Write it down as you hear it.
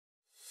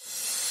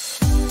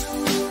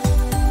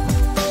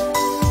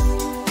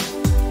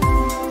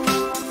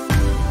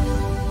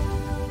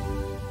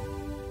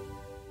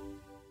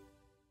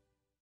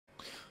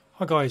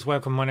Hi guys,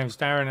 welcome. My name is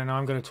Darren and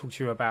I'm going to talk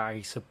to you about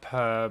a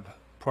superb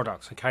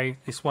product. Okay,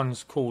 this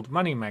one's called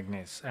Money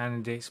Magnets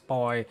and it's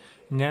by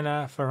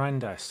Nella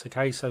Ferrandas.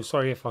 Okay, so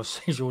sorry if I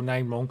said your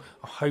name wrong.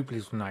 I hope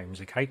it's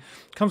names. Okay,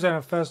 comes out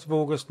on 1st of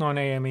August, 9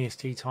 a.m.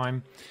 EST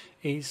time.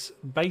 It's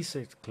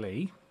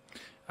basically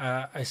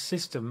a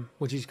system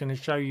which is going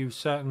to show you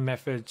certain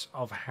methods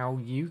of how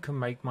you can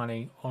make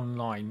money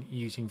online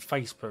using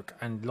Facebook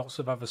and lots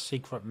of other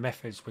secret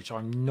methods which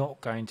I'm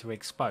not going to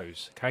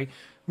expose. Okay,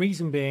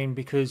 reason being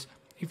because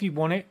if you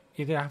want it,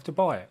 you're going to have to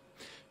buy it,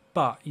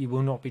 but you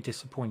will not be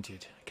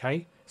disappointed.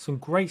 Okay, some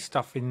great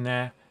stuff in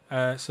there,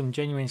 some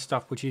genuine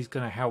stuff which is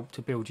going to help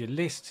to build your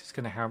list. It's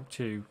going to help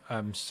to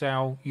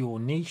sell your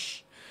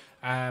niche.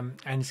 And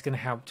it's going to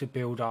help to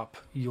build up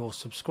your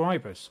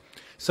subscribers.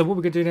 So what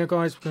we're going to do now,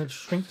 guys, we're going to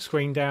shrink the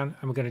screen down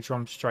and we're going to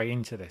jump straight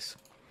into this.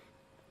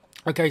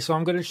 Okay, so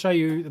I'm going to show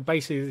you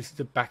basically this is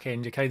the back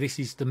end. Okay, this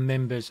is the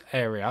members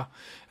area,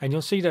 and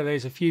you'll see that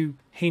there's a few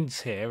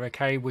hints here.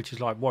 Okay, which is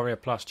like Warrior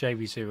Plus,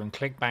 JVZoo, and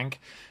ClickBank.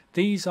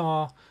 These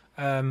are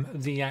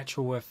the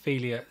actual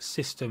affiliate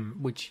system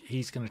which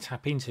he's going to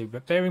tap into,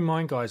 but bear in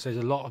mind, guys, there's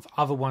a lot of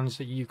other ones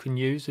that you can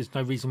use. There's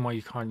no reason why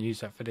you can't use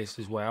that for this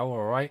as well.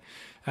 All right,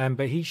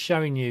 but he's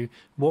showing you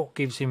what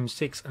gives him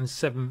 6- and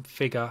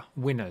 7-figure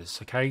winners.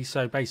 Okay,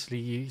 so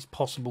basically it's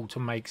possible to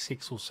make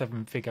 6- or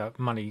 7-figure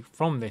money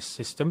from this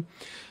system.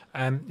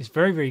 It's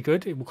very, very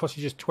good. It will cost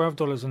you just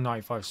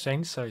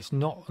 $12.95, so it's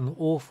not an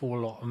awful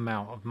lot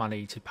amount of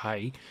money to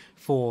pay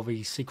for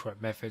the secret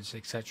methods,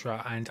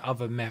 etc., and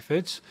other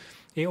methods.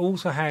 It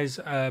also has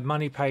a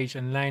money page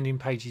and landing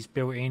pages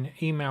built in,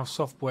 email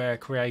software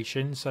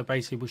creation. So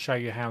basically we'll show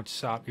you how to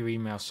set up your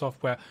email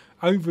software,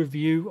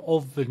 overview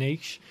of the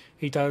niche.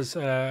 He does,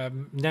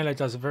 Nella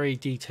does a very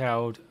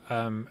detailed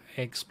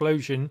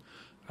explosion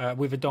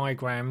with the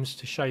diagrams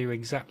to show you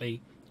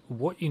exactly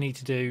what you need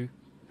to do,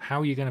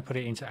 how you're going to put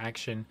it into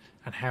action,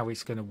 and how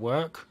it's going to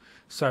work.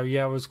 So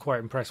yeah, I was quite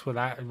impressed with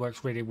that. It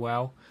works really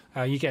well.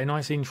 You get a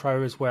nice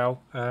intro as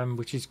well,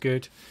 which is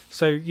good.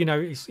 So you know,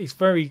 it's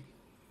very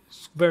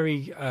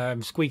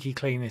squeaky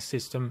clean, this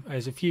system.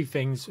 There's a few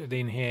things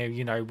in here,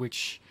 you know,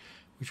 which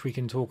we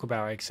can talk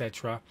about,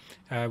 etc.,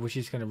 which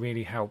is going to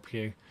really help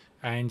you.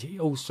 And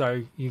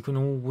also you can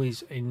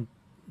always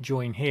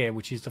join here,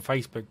 which is the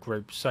Facebook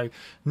group. So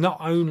not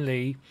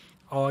only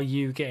are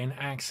you getting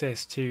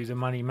access to the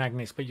money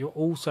magnets, but you're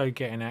also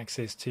getting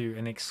access to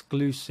an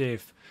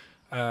exclusive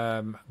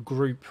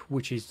group,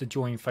 which is the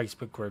join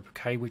Facebook group.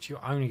 Okay, which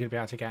you're only going to be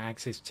able to get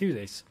access to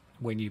this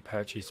when you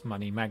purchase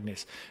money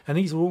magnets. And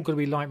these are all going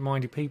to be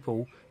like-minded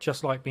people,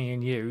 just like me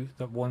and you,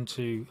 that want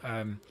to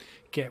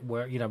get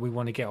work. You know, we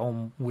want to get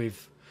on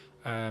with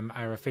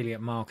our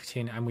affiliate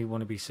marketing and we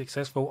want to be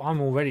successful.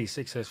 I'm already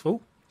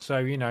successful, so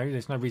you know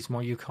there's no reason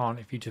why you can't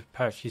if you just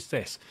purchase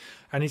this,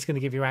 and it's going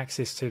to give you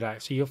access to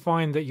that. So you'll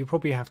find that you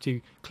probably have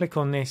to click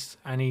on this,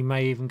 and he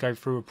may even go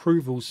through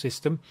approval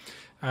system,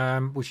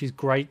 which is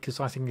great, because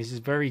I think this is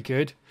very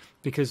good,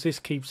 because this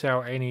keeps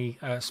out any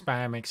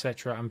spam,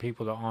 etc., and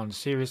people that aren't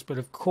serious. But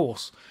of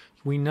course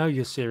we know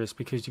you're serious,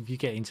 because if you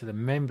get into the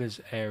members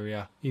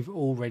area, you've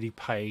already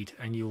paid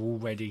and you're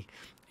already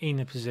in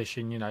a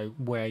position, you know,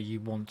 where you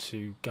want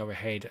to go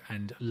ahead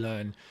and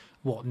learn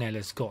what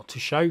Nella's got to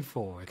show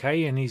for.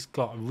 Okay, and he's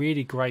got a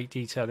really great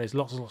detail. There's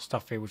lots of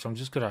stuff here which I'm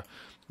just going to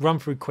run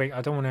through quick.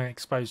 I don't want to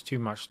expose too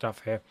much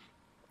stuff here.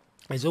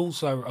 There's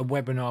also a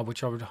webinar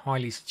which I would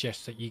highly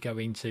suggest that you go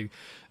into,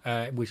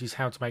 which is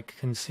how to make a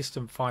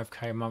consistent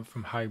 5k a month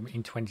from home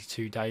in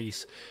 22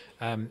 days.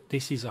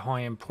 This is a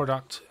high-end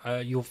product.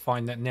 You'll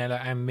find that Nella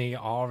and me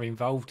are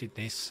involved in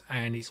this,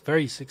 and it's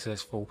very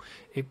successful.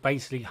 It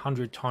basically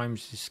 100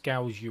 times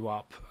scales you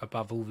up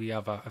above all the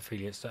other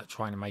affiliates that are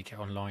trying to make it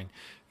online.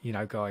 You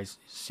know, guys,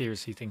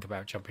 seriously think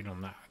about jumping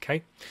on that.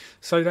 Okay,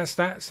 so that's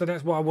that. So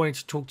that's what I wanted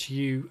to talk to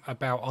you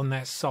about on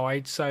that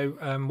side. So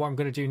what I'm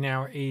going to do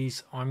now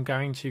is I'm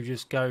going to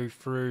just go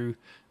through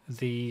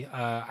the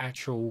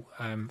actual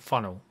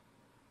funnel.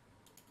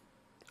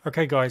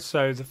 Okay guys,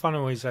 so the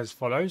funnel is as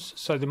follows.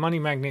 So the money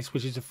magnets,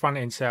 which is the front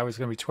end sale, is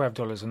going to be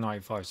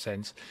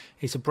 $12.95.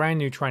 It's a brand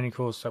new training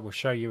course that will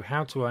show you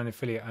how to earn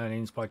affiliate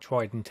earnings by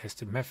tried and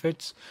tested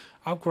methods.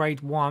 Upgrade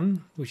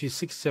 1, which is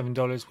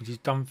 $67, which is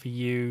done for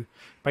you,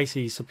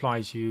 basically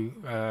supplies you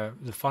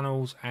the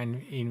funnels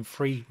and in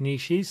free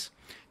niches,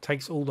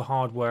 takes all the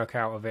hard work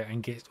out of it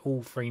and gets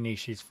all free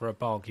niches for a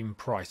bargain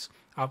price.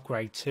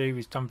 Upgrade 2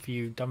 is done for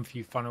you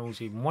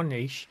funnels in one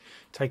niche,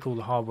 take all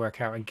the hard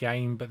work out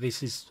again, but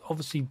this is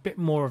obviously a bit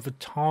more of a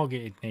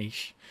targeted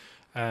niche.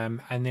 And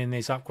then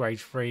there's upgrade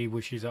 3,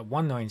 which is at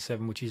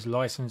 $197, which is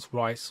license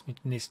rights, and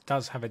this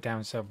does have a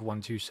downsell of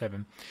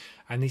 $127,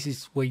 and this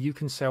is where you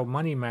can sell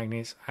money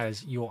magnets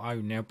as your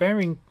own. Now bear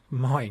in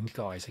mind,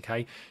 guys,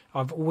 okay,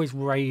 I've always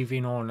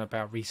raving on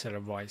about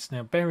reseller rights.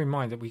 Now bear in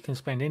mind that we can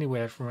spend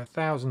anywhere from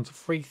 $1,000 to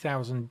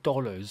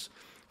 $3,000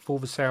 for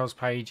the sales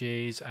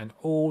pages and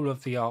all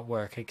of the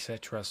artwork,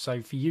 etc.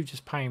 So for you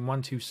just paying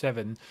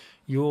 $127,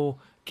 you're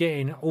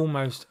getting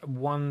almost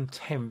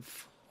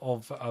 1/10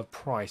 of a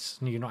price,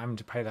 and you're not having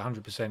to pay the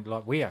 100%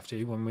 like we have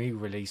to when we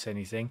release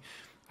anything.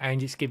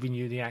 and it's giving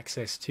you the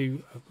access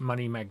to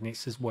money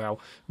magnets as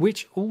well,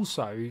 which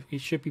also,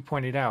 it should be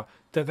pointed out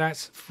that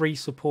that's free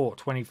support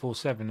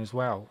 24/7 as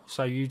well,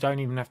 so you don't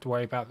even have to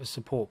worry about the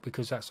support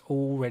because that's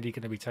already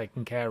going to be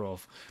taken care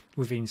of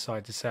with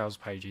inside the sales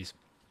pages.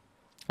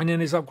 And then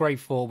there's upgrade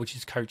 4, which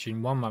is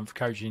coaching, 1 month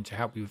coaching to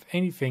help you with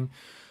anything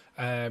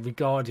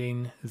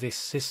regarding this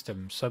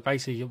system. So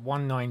basically at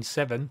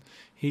 197,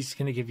 he's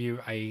going to give you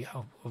a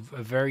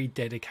very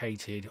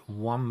dedicated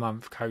 1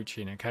 month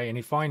coaching. Okay, and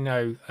if I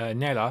know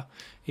Nella,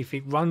 if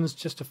it runs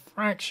just a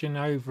fraction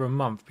over a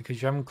month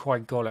because you haven't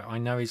quite got it, I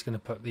know he's going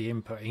to put the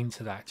input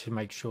into that to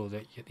make sure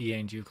that at the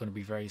end you're going to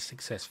be very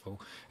successful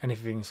and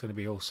everything's going to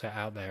be all set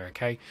out there.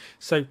 Okay,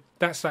 so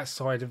that's that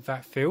side of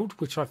that field,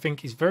 which I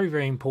think is very,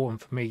 very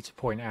important for me to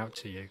point out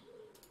to you.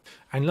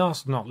 And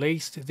last but not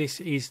least, this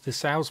is the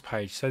sales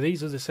page. So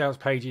these are the sales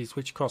pages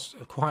which cost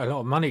quite a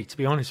lot of money, to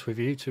be honest with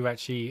you, to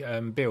actually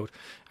build.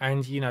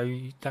 And, you know,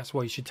 that's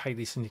why you should take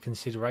this into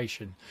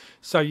consideration.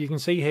 So you can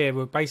see here,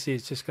 well, basically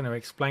it's just going to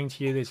explain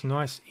to you this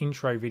nice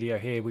intro video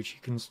here, which you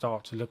can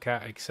start to look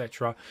at,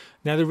 etc.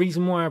 Now, the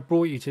reason why I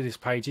brought you to this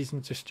page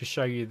isn't just to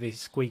show you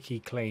this squeaky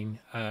clean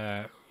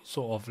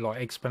sort of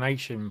like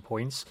explanation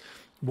points.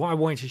 What I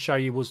wanted to show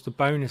you was the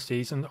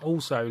bonuses, and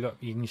also look,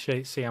 you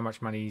can see how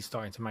much money he's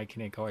starting to make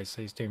in it, guys.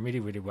 So he's doing really,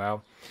 really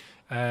well.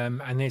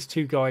 And there's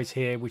 2 guys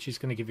here which is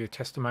going to give you a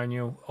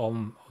testimonial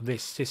on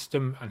this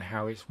system and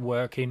how it's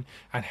working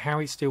and how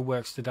it still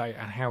works today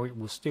and how it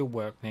will still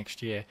work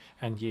next year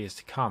and years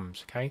to come.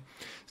 Okay,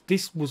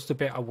 this was the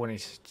bit I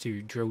wanted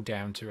to drill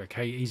down to.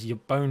 Okay, is your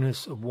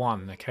bonus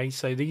 1. Okay,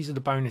 so these are the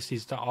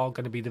bonuses that are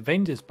going to be the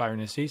vendors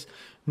bonuses.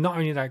 Not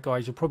only that,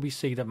 guys, you'll probably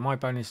see that my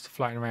bonus is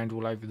floating around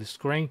all over the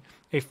screen.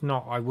 If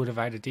not, I would have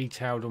added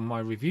detailed on my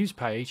reviews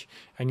page,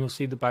 and you'll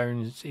see the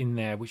bonus in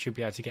there which you'll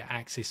be able to get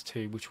access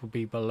to, which will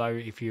be below.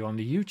 If you're on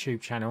the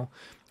YouTube channel,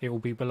 it will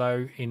be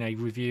below in a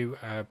review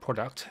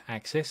product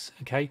access.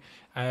 Okay,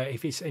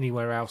 if it's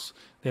anywhere else,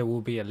 there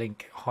will be a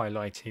link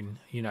highlighting,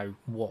 you know,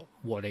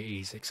 what it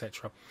is,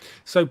 etc.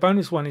 So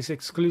bonus 1 is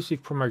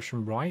exclusive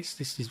promotion rights.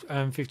 This is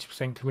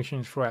 50%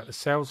 commissions throughout the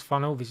sales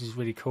funnel. This is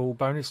really cool.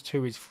 Bonus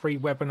 2 is free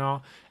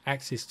webinar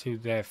access to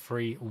their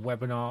free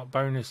webinar.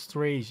 Bonus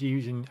 3 is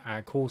using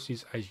our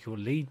courses as your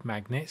lead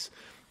magnets.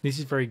 This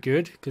is very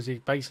good because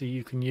it basically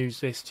you can use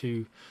this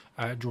to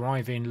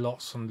drive in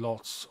lots and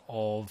lots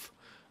of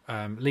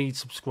lead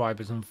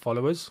subscribers and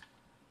followers.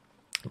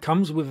 It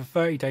comes with a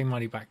 30-day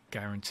money-back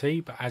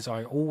guarantee, but as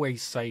I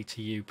always say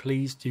to you,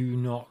 please do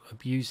not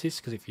abuse this,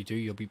 because if you do,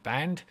 you'll be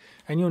banned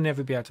and you'll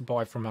never be able to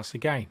buy from us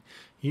again.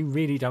 You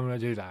really don't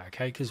want to do that,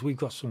 okay? Because we've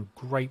got some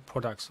great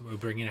products that we're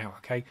bringing out,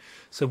 okay?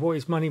 So what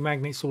is Money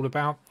Magnets all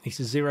about? It's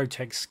a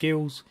zero-tech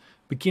skills,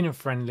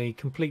 beginner-friendly,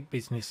 complete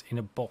business in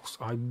a box.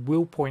 I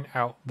will point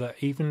out that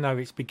even though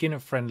it's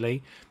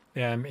beginner-friendly,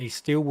 it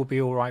still will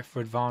be all right for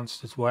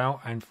advanced as well,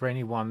 and for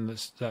anyone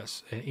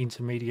that's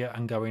intermediate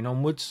and going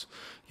onwards.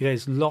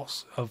 There's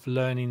lots of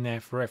learning there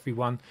for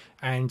everyone,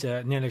 and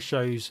Nella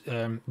shows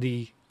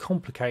the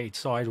complicated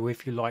side, or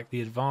if you like,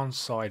 the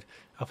advanced side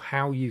of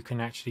how you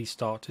can actually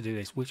start to do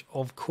this, which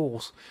of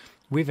course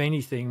with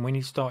anything, when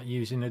you start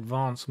using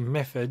advanced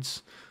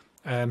methods,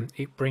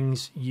 it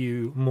brings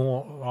you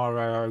more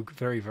ROI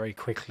very, very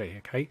quickly.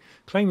 Okay,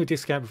 claim your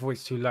discount before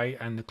it's too late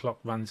and the clock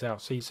runs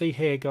out. So you see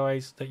here,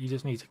 guys, that you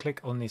just need to click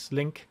on this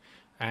link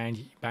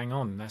and bang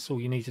on. That's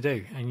all you need to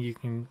do, and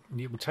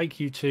it will take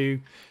you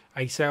to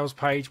a sales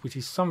page which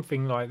is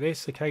something like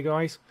this. Okay,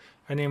 guys,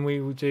 and then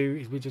we will do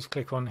is we just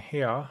click on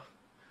here.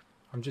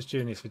 I'm just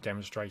doing this for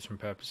demonstration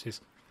purposes.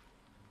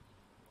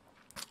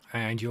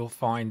 And you'll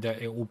find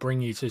that it will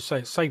bring you to,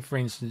 say for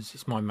instance,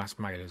 it's my mass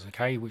mailers,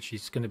 okay, which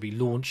is going to be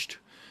launched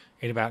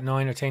in about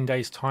 9 or 10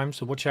 days time.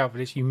 So watch out for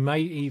this. You may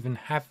even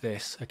have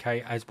this,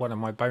 okay, as one of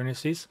my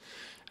bonuses.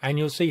 And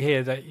you'll see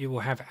here that you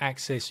will have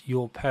access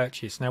your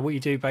purchase. Now what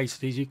you do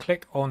basically is you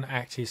click on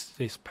access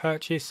this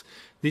purchase.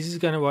 This is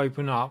going to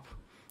open up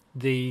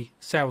the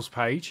sales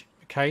page,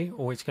 okay,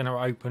 or it's going to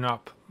open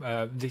up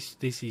this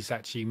is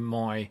actually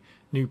my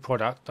new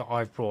product that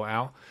I've brought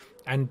out.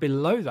 And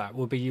below that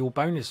will be your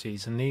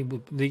bonuses, and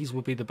these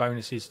will be the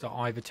bonuses that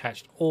I've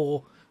attached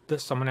or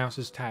that someone else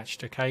has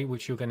attached, okay,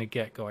 which you're going to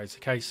get, guys.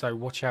 Okay, so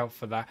watch out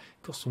for that.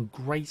 Got some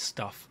great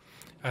stuff,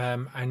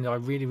 and I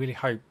really, really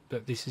hope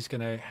that this is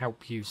going to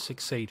help you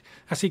succeed.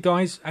 That's it,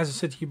 guys. As I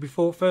said to you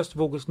before, 1st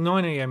of August,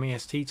 9 AM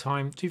EST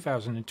time,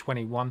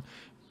 2021.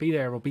 Be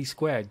there or be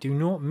square. Do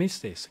not miss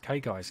this. Okay,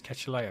 guys.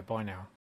 Catch you later. Bye now.